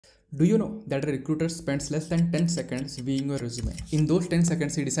Do you know that a recruiter spends less than 10 seconds viewing your resume? In those 10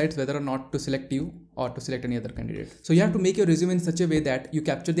 seconds, he decides whether or not to select you or to select any other candidate. So you have to make your resume in such a way that you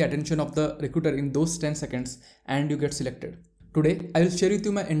capture the attention of the recruiter in those 10 seconds and you get selected. Today, I will share with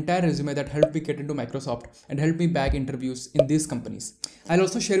you my entire resume that helped me get into Microsoft and helped me bag interviews in these companies. I'll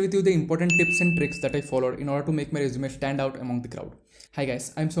also share with you the important tips and tricks that I followed in order to make my resume stand out among the crowd. Hi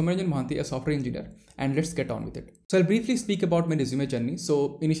guys, I'm Somaranjan Mohanty, a software engineer, and let's get on with it. So I'll briefly speak about my resume journey.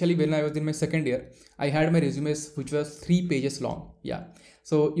 So initially when I was in my second year, I had my resumes which was 3 pages long. Yeah.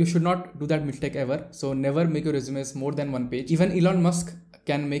 So you should not do that mistake ever. So never make your resumes more than 1 page. Even Elon Musk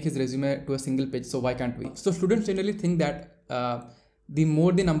can make his resume to a single page. So why can't we? So students generally think that the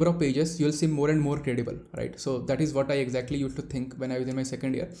more the number of pages, you'll seem more and more credible, right? So that is what I exactly used to think when I was in my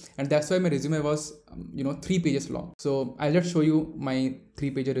second year, and that's why my resume was 3 pages long. So I'll just show you my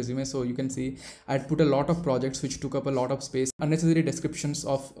 3-page resume. So you can see I'd put a lot of projects which took up a lot of space, unnecessary descriptions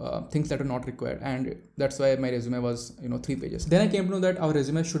of things that are not required, and that's why my resume was 3 pages. Then I came to know that our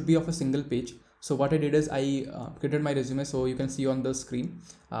resume should be of a single page. So what I did is I created my resume. So you can see on the screen,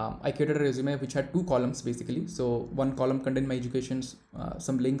 I created a resume which had 2 columns basically. So one column contained my educations,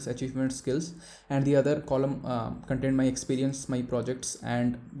 some links, achievements, skills, and the other column contained my experience, my projects,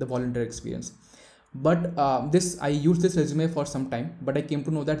 and the volunteer experience. But I used this resume for some time, but I came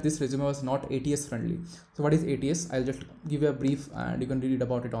to know that this resume was not ATS friendly. So what is ATS? I'll just give you a brief and you can read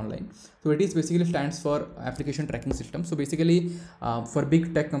about it online. So ATS basically stands for application tracking system. So basically for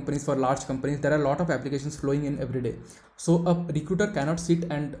big tech companies, for large companies, there are a lot of applications flowing in every day. So a recruiter cannot sit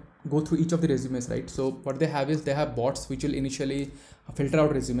and go through each of the resumes, right? So what they have is they have bots which will initially filter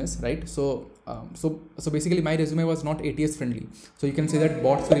out resumes, right? So basically my resume was not ATS friendly. So you can say that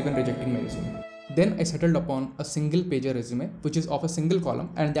bots were even rejecting my resume. Then I settled upon a single page resume which is of a single column,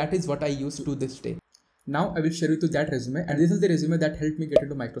 and that is what I use to this day. Now I will share with you that resume, and this is the resume that helped me get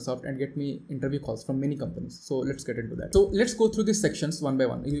into Microsoft and get me interview calls from many companies. So let's get into that. So let's go through these sections one by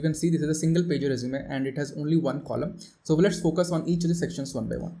one. You can see this is a single page resume and it has only 1 column. So let's focus on each of the sections one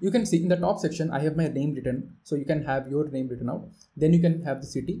by one. You can see in the top section I have my name written, so you can have your name written out. Then you can have the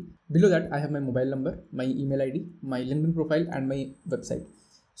city. Below that I have my mobile number, my email ID, my LinkedIn profile, and my website.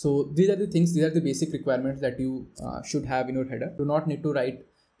 So these are the things, these are the basic requirements that you should have in your header. Do not need to write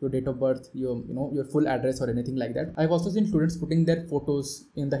your date of birth, your full address or anything like that. I've also seen students putting their photos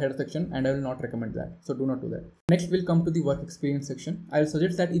in the header section, and I will not recommend that. So do not do that. Next we'll come to the work experience section. I'll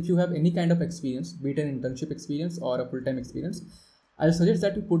suggest that if you have any kind of experience, be it an internship experience or a full-time experience, I'll suggest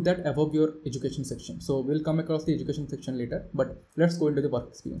that you put that above your education section. So we'll come across the education section later, but let's go into the work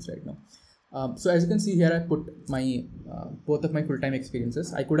experience right now. So as you can see here, I put my both of my full-time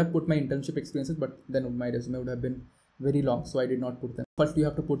experiences. I could have put my internship experiences, but then my resume would have been very long, so I did not put them. First, you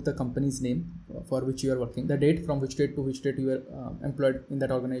have to put the company's name for which you are working, the date, from which date to which date you were employed in that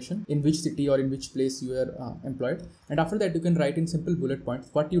organization, in which city or in which place you were employed, and after that you can write in simple bullet points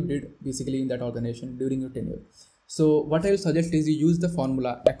what you did basically in that organization during your tenure. So what I will suggest is you use the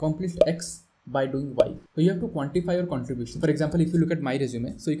formula accomplished X by doing Y. So you have to quantify your contribution. For example, if you look at my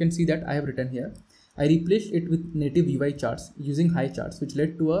resume, so you can see that I have written here, I replaced it with native UI charts using high charts, which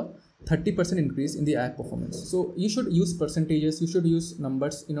led to a 30% increase in the app performance. So you should use percentages, you should use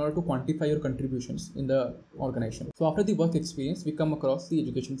numbers in order to quantify your contributions in the organization. So after the work experience, we come across the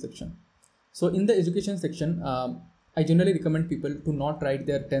education section. So in the education section, I generally recommend people to not write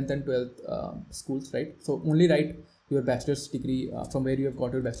their 10th and 12th schools, right? So only write your bachelor's degree from where you have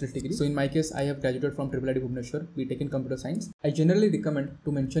got your bachelor's degree. So in my case, I have graduated from IIIT Bhubaneswar, BTech in computer science. I generally recommend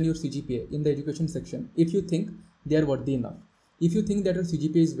to mention your CGPA in the education section if you think they are worthy enough. If you think that your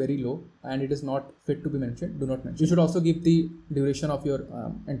CGPA is very low and it is not fit to be mentioned, do not mention. You should also give the duration of your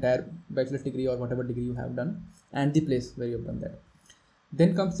entire bachelor's degree or whatever degree you have done and the place where you have done that.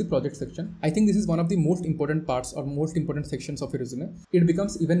 Then comes the project section. I think this is one of the most important parts or most important sections of your resume. It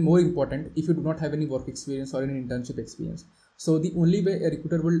becomes even more important if you do not have any work experience or any internship experience. So the only way a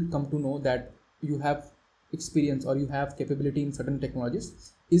recruiter will come to know that you have experience or you have capability in certain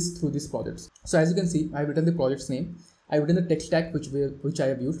technologies is through these projects. So as you can see, I have written the project's name. I have written the tech stack which I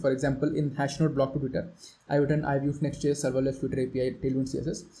have used. For example, in Hashnode block to Twitter, I have used Next.js, serverless, Twitter API, Tailwind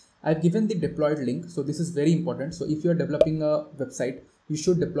CSS. I have given the deployed link. So this is very important. So if you are developing a website, you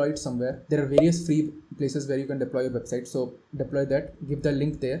should deploy it somewhere. There are various free places where you can deploy your website. So deploy that, give the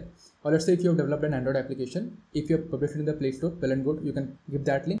link there. Or let's say if you have developed an Android application, if you have published it in the Play Store, well and good, you can give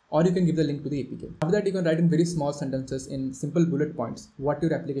that link, or you can give the link to the APK. After that, you can write in very small sentences in simple bullet points what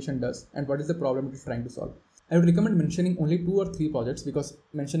your application does and what is the problem it is trying to solve. I would recommend mentioning only 2 or 3 projects because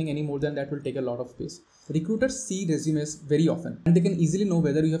mentioning any more than that will take a lot of space. Recruiters see resumes very often and they can easily know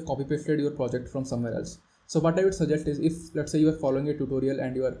whether you have copy pasted your project from somewhere else. So what I would suggest is, if let's say you are following a tutorial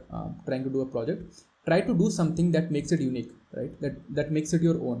and you are trying to do a project, try to do something that makes it unique, right? That makes it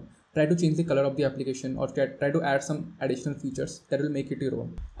your own. Try to change the color of the application, or try to add some additional features that will make it your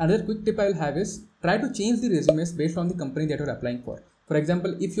own. Another quick tip I will have is, try to change the resumes based on the company that you're applying for. For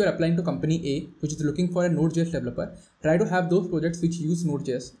example, if you're applying to company A, which is looking for a Node.js developer, try to have those projects which use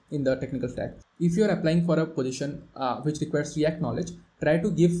Node.js in the technical stack. If you're applying for a position which requires React knowledge, try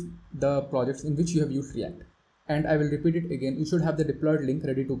to give the projects in which you have used React. And I will repeat it again, you should have the deployed link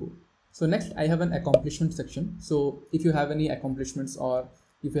ready to go. So next, I have an accomplishment section. So if you have any accomplishments, or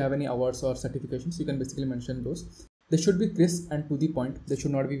if you have any awards or certifications, you can basically mention those. They should be crisp and to the point. They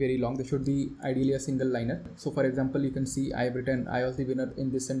should not be very long. They should be ideally a single liner. So for example, you can see I have written, I was the winner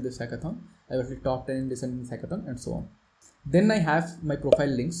in this and this hackathon. I was the top 10 in this and this hackathon, and so on. Then I have my profile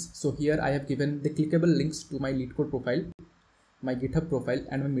links. So here I have given the clickable links to my LeetCode profile, my GitHub profile,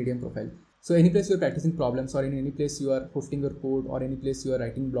 and my Medium profile. So any place you're practicing problems, or in any place you are posting your code, or any place you are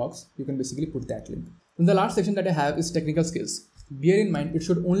writing blogs, you can basically put that link. Then the last section that I have is technical skills. Bear in mind, it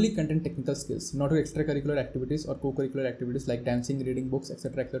should only contain technical skills, not your extracurricular activities or co-curricular activities like dancing, reading books,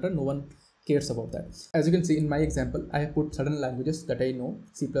 etc., etc. No one cares about that. As you can see in my example, I have put certain languages that I know: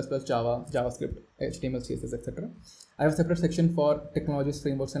 C++, Java, JavaScript, HTML, CSS, etc. I have a separate section for technologies,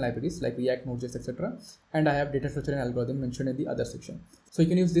 frameworks, and libraries like React, Node.js, etc. And I have data structure and algorithm mentioned in the other section. So you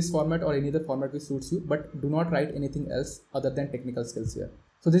can use this format or any other format which suits you, but do not write anything else other than technical skills here.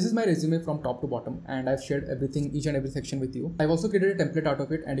 So this is my resume from top to bottom, and I've shared everything, each and every section with you. I've also created a template out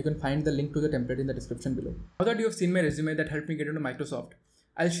of it, and you can find the link to the template in the description below. Now that you have seen my resume that helped me get into Microsoft,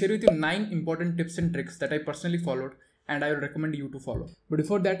 I'll share with you 9 important tips and tricks that I personally followed, and I will recommend you to follow. But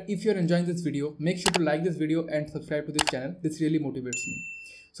before that, if you're enjoying this video, make sure to like this video and subscribe to this channel. This really motivates me.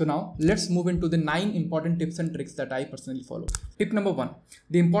 So now let's move into the 9 important tips and tricks that I personally follow. Tip number 1,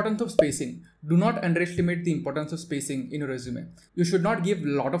 the importance of spacing. Do not underestimate the importance of spacing in your resume. You should not give a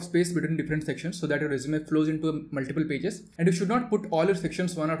lot of space between different sections so that your resume flows into multiple pages, and you should not put all your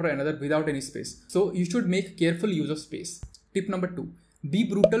sections one after another without any space. So you should make careful use of space. Tip number 2, be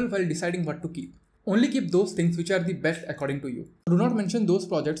brutal while deciding what to keep. Only keep those things which are the best according to you. Do not mention those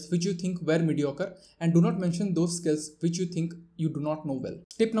projects which you think were mediocre, and do not mention those skills which you think you do not know well.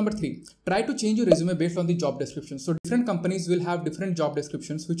 Tip number 3, try to change your resume based on the job description. So different companies will have different job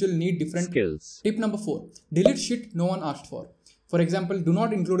descriptions which will need different skills. Tip number 4, delete shit no one asked for. For example, do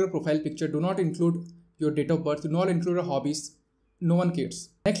not include your profile picture, do not include your date of birth, do not include your hobbies. No one cares.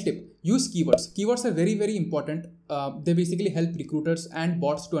 Next tip, use keywords. Keywords are very, very important. They basically help recruiters and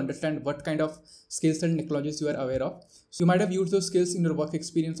bots to understand what kind of skills and technologies you are aware of. So you might have used those skills in your work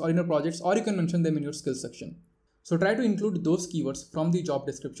experience or in your projects, or you can mention them in your skills section. So try to include those keywords from the job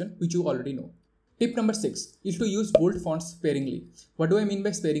description which you already know. Tip number 6 is to use bold fonts sparingly. What do I mean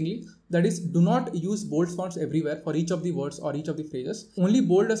by sparingly? That is, do not use bold fonts everywhere for each of the words or each of the phrases. Only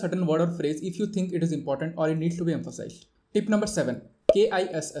bold a certain word or phrase if you think it is important or it needs to be emphasized. Tip number 7,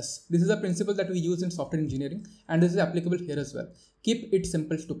 KISS. This is a principle that we use in software engineering, and this is applicable here as well. Keep it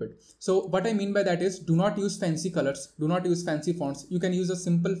simple, stupid. So what I mean by that is, do not use fancy colors, do not use fancy fonts. You can use a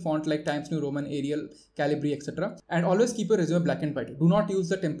simple font like Times New Roman, Arial, Calibri, etc. And always keep your resume black and white. Do not use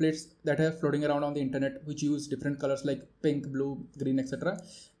the templates that are floating around on the internet which use different colors like pink, blue, green, etc.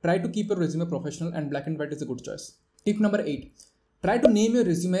 Try to keep your resume professional, and black and white is a good choice. Tip number 8, try to name your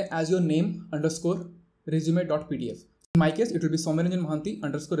resume as your name _ resume.pdf. In my case, it will be Soumyaranjan Mohanty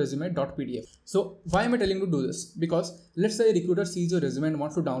 _ resume.pdf. So why am I telling you to do this? Because let's say a recruiter sees your resume and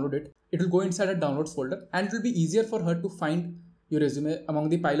wants to download it. It will go inside a downloads folder, and it will be easier for her to find your resume among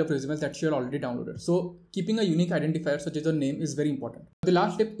the pile of resumes that she had already downloaded. So keeping a unique identifier such as your name is very important. The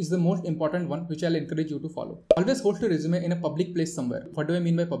last tip is the most important one, which I'll encourage you to follow. Always host your resume in a public place somewhere. What do I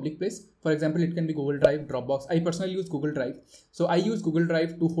mean by public place? For example, it can be Google Drive, Dropbox. I personally use Google Drive. So I use Google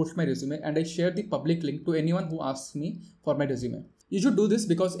Drive to host my resume, and I share the public link to anyone who asks me for my resume. You should do this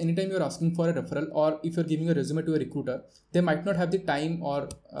because anytime you're asking for a referral, or if you're giving a resume to a recruiter, they might not have the time, or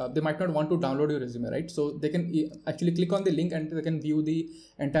they might not want to download your resume, right? So they can actually click on the link and they can view the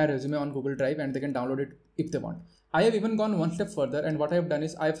entire resume on Google Drive, and they can download it if they want. I have even gone one step further, and what I have done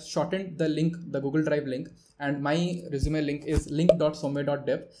is I've shortened the link, the Google Drive link, and my resume link is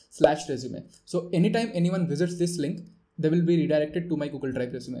link.soumya.dev/resume. So anytime anyone visits this link, they will be redirected to my Google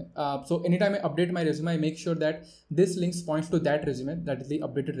Drive resume. So anytime I update my resume, I make sure that this links points to that resume, that is the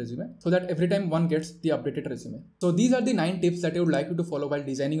updated resume, so that every time one gets the updated resume. So these are the 9 tips that I would like you to follow while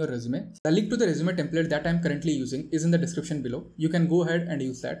designing your resume. The link to the resume template that I'm currently using is in the description below. You can go ahead and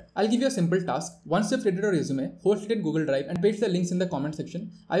use that. I'll give you a simple task. Once you've created a resume, host it in Google Drive and paste the links in the comment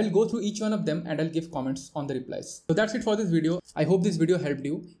section. I will go through each one of them and I'll give comments on the replies. So that's it for this video. I hope this video helped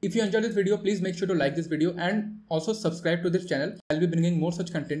you. If you enjoyed this video, please make sure to like this video and also subscribe to this channel. I'll be bringing more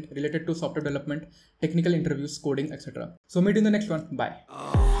such content related to software development, technical interviews, coding, etc. So meet you in the next one. Bye.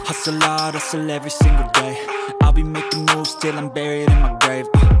 Hustle hard, hustle every single day. I'll be making moves till I'm buried in my grave.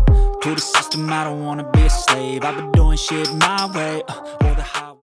 To the system, I don't wanna be a slave. I've been doing shit my way.